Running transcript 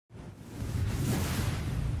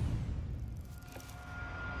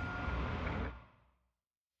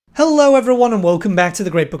Hello everyone and welcome back to the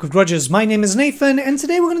Great Book of Grudges. My name is Nathan and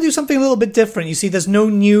today we're going to do something a little bit different. You see, there's no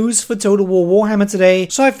news for Total War Warhammer today,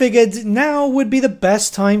 so I figured now would be the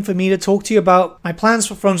best time for me to talk to you about my plans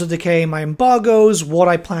for Thrones of Decay, my embargoes, what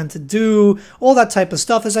I plan to do, all that type of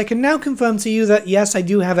stuff, as I can now confirm to you that yes, I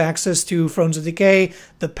do have access to Thrones of Decay,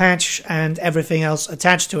 the patch, and everything else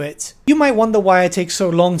attached to it. You might wonder why I take so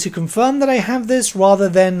long to confirm that I have this rather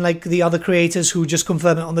than like the other creators who just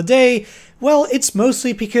confirm it on the day. Well, it's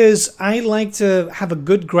mostly because I like to have a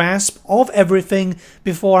good grasp of everything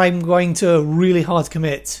before I'm going to really hard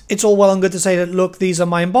commit. It's all well and good to say that, look, these are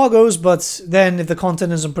my embargoes, but then if the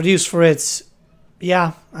content isn't produced for it,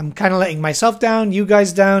 yeah, I'm kind of letting myself down, you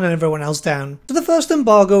guys down, and everyone else down. So the first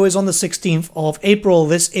embargo is on the 16th of April.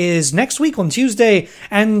 This is next week on Tuesday.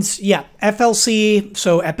 And yeah, FLC,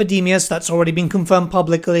 so Epidemius, that's already been confirmed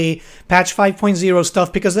publicly. Patch 5.0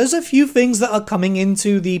 stuff, because there's a few things that are coming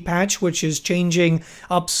into the patch, which is changing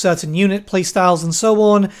up certain unit playstyles and so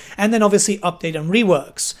on. And then obviously update and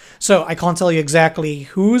reworks. So I can't tell you exactly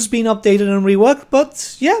who's been updated and reworked,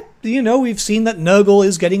 but yeah, you know, we've seen that Nurgle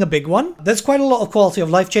is getting a big one. There's quite a lot of quality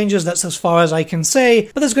of life changes, that's as far as I can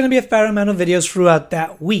say, but there's going to be a fair amount of videos throughout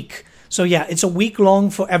that week. So yeah, it's a week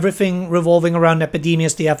long for everything revolving around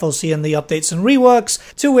Epidemius, the FLC, and the updates and reworks,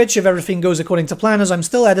 to which, if everything goes according to plan, as I'm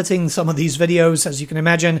still editing some of these videos, as you can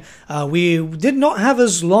imagine, we did not have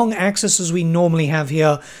as long access as we normally have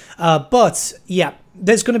here, but yeah,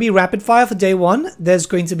 there's going to be rapid fire for day one. There's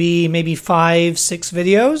going to be maybe 5-6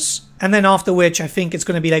 videos. And then after which, I think it's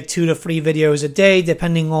going to be like 2 to 3 videos a day,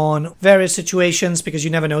 depending on various situations, because you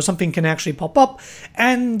never know, something can actually pop up.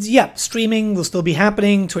 And yeah, streaming will still be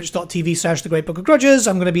happening, twitch.tv/The Great Book of Grudges.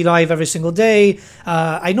 I'm going to be live every single day.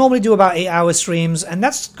 I normally do about 8-hour streams, and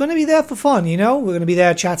that's going to be there for fun, you know? We're going to be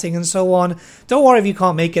there chatting and so on. Don't worry if you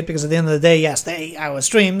can't make it, because at the end of the day, yes, they're 8-hour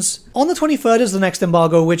streams. On the 23rd is the next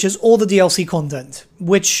embargo, which is all the DLC content,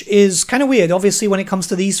 which is kind of weird. Obviously, when it comes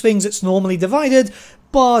to these things, it's normally divided,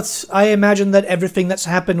 but I imagine that everything that's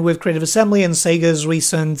happened with Creative Assembly and Sega's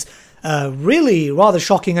recent, really rather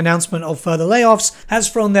shocking announcement of further layoffs has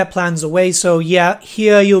thrown their plans away. So yeah,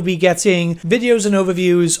 here you'll be getting videos and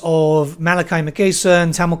overviews of Malachi McKayson,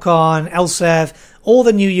 Tamilcan, Elseth, all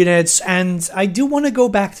the new units, and I do want to go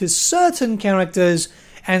back to certain characters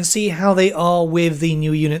and see how they are with the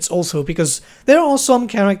new units also, because there are some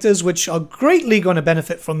characters which are greatly going to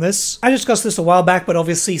benefit from this. I discussed this a while back, but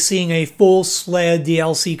obviously seeing a full Slayer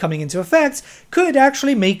DLC coming into effect could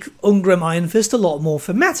actually make Ungrim Iron Fist a lot more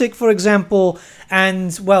thematic, for example,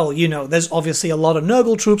 and, well, you know, there's obviously a lot of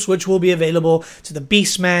Nurgle troops which will be available to the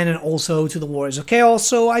Beastmen and also to the Warriors of Chaos,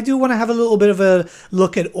 so I do want to have a little bit of a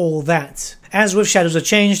look at all that. As with Shadows of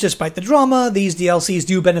Change, despite the drama, these DLCs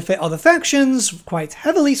do benefit other factions, quite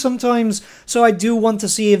heavily sometimes, so I do want to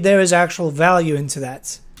see if there is actual value into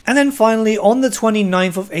that. And then finally, on the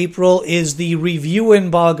 29th of April is the review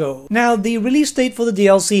embargo. Now, the release date for the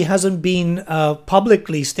DLC hasn't been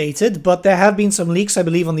publicly stated, but there have been some leaks, I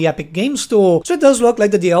believe, on the Epic Games Store, so it does look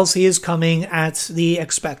like the DLC is coming at the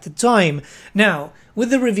expected time. Now, with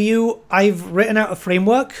the review, I've written out a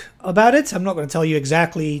framework about it. I'm not going to tell you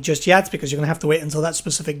exactly just yet, because you're going to have to wait until that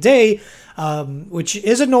specific day, which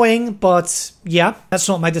is annoying, but yeah, that's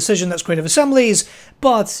not my decision, that's Creative Assembly's.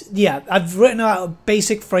 But yeah, I've written out a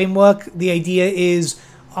basic framework. The idea is,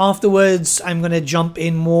 afterwards, I'm going to jump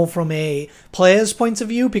in more from a player's point of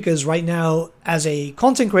view, because right now, as a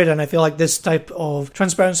content creator, and I feel like this type of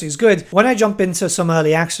transparency is good, when I jump into some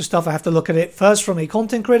early access stuff, I have to look at it first from a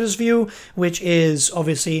content creator's view, which is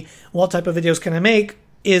obviously, what type of videos can I make?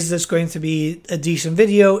 Is this going to be a decent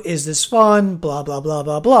video? Is this fun? Blah, blah, blah,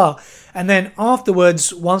 blah, blah. And then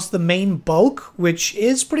afterwards, once the main bulk, which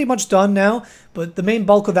is pretty much done now, but the main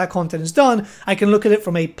bulk of that content is done, I can look at it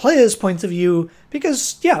from a player's point of view,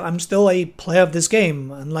 because, yeah, I'm still a player of this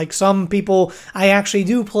game. Unlike some people, I actually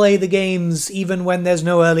do play the games even when there's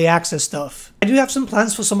no early access stuff. I do have some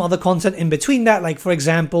plans for some other content in between that, like, for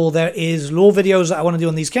example, there is lore videos that I want to do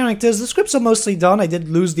on these characters. The scripts are mostly done. I did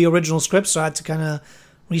lose the original script, so I had to kind of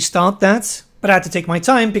restart that. But I had to take my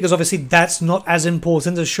time, because obviously that's not as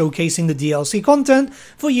important as showcasing the DLC content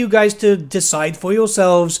for you guys to decide for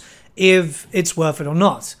yourselves if it's worth it or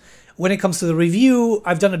not. When it comes to the review,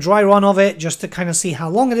 I've done a dry run of it just to kind of see how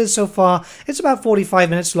long it is so far. It's about 45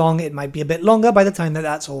 minutes long. It might be a bit longer by the time that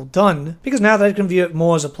that's all done, because now that I can view it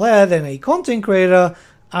more as a player than a content creator,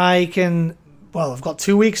 I can well, I've got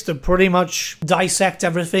 2 weeks to pretty much dissect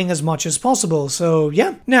everything as much as possible. So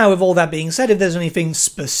yeah. Now, with all that being said, if there's anything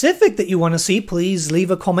specific that you want to see, please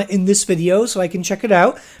leave a comment in this video so I can check it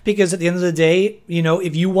out. Because at the end of the day, you know,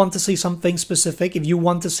 if you want to see something specific, if you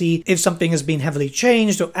want to see if something has been heavily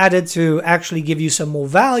changed or added to actually give you some more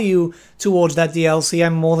value towards that DLC,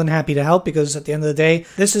 I'm more than happy to help, because at the end of the day,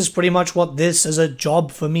 this is pretty much what this as a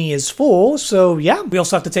job for me is for. So yeah, we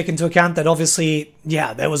also have to take into account that obviously,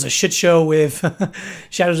 yeah, there was a shit show with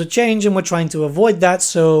Shadows of Change, and we're trying to avoid that.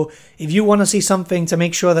 So if you want to see something to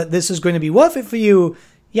make sure that this is going to be worth it for you,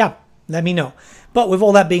 yeah, let me know. But with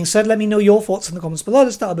all that being said, let me know your thoughts in the comments below.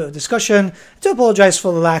 Let's start a bit of discussion. I do apologize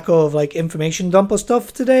for the lack of like information dump or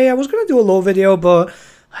stuff today. I was going to do a low video, but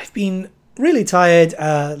I've been really tired.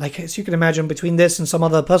 Like, as you can imagine, between this and some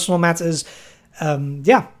other personal matters,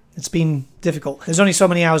 yeah, it's been difficult. There's only so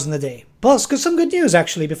many hours in the day. Plus, got some good news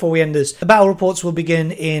actually before we end this. The battle reports will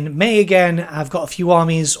begin in May again. I've got a few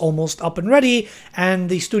armies almost up and ready, and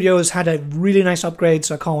the studio has had a really nice upgrade,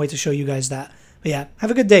 so I can't wait to show you guys that. But yeah,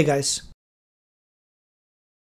 have a good day, guys.